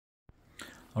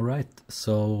Alright,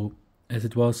 so as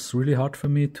it was really hard for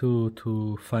me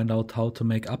to find out how to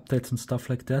make updates and stuff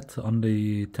like that on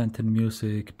the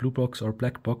 1010music Bluebox or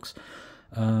Blackbox,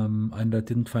 and I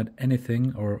didn't find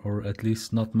anything, or at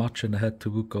least not much, and I had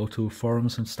to go to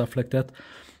forums and stuff like that.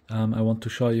 I want to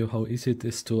show you how easy it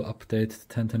is to update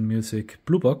the 1010music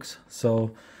Bluebox.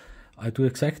 So I do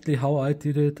exactly how I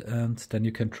did it, and then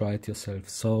you can try it yourself.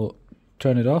 So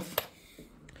turn it off,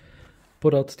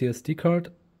 put out the SD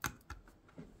card,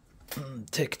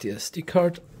 take the SD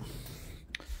card,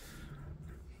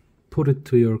 put it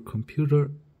to your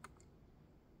computer,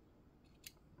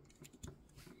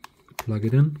 plug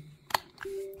it in,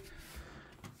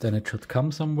 then it should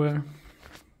come somewhere.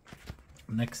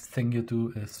 Next thing you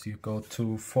do is you go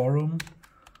to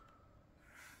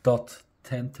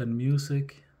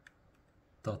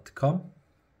forum.1010music.com,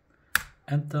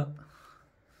 enter.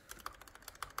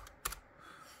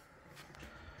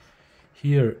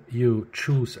 Here you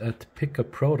choose at pick a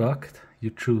product,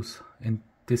 you choose in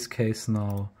this case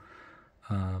now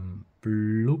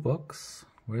Bluebox,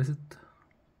 where is it?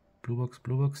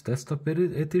 Bluebox Desktop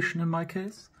Edition in my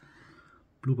case.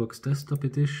 Bluebox Desktop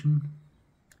Edition,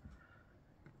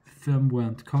 firmware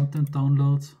and content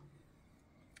downloads.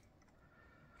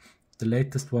 The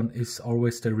latest one is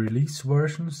always the release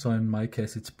version, so in my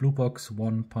case it's Bluebox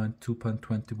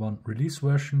 1.2.21 release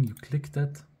version. You click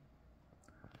that.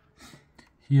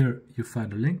 Here you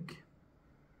find a link,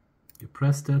 you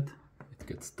press that, it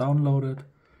gets downloaded,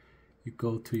 you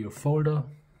go to your folder,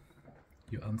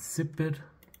 you unzip it,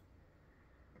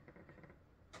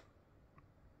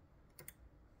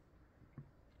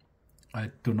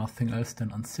 I do nothing else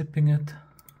than unzipping it.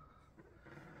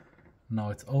 Now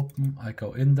it's open, I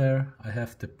go in there, I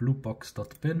have the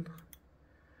bluebox.bin,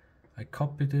 I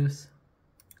copy this,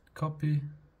 copy.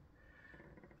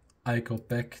 I go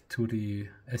back to the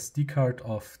SD card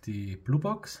of the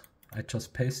Bluebox. I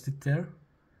just paste it there.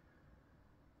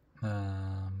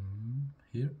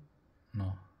 Here,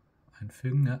 no,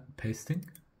 einfügen, pasting.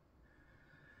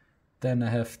 Then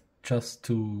I have just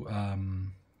to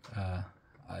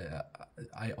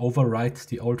I overwrite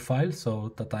the old file,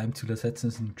 so Dateien zu ersetzen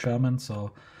is in German.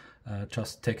 So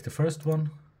just take the first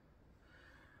one.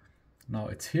 Now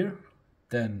it's here.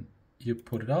 Then you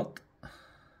put it out.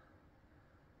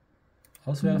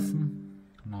 Auswerfen.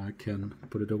 Now I can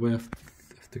put it away of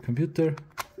the computer.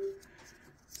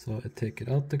 So I take it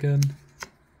out again.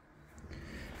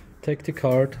 Take the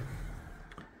card.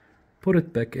 Put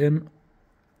it back in.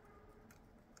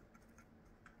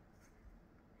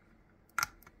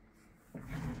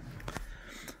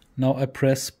 Now I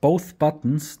press both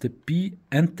buttons, the B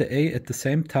and the A at the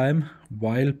same time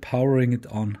while powering it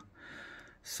on.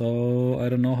 So I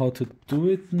don't know how to do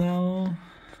it now.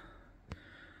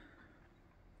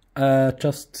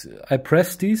 I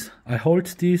press these, I hold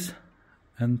these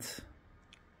and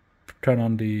turn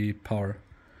on the power.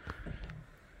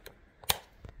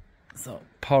 So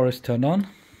power is turned on,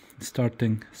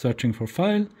 starting searching for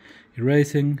file,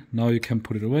 erasing, now you can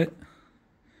put it away.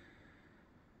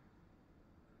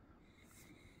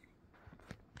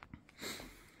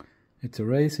 It's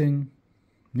erasing,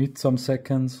 needs some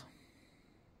seconds.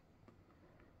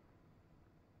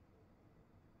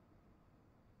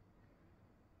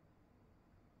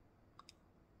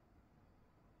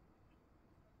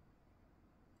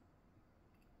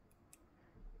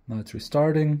 Now it's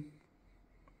restarting.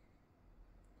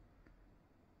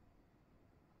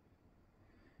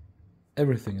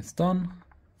 Everything is done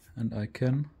and I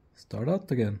can start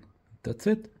out again. That's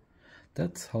it.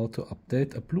 That's how to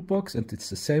update a Bluebox, and it's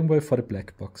the same way for the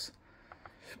Blackbox.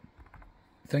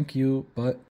 Thank you, bye.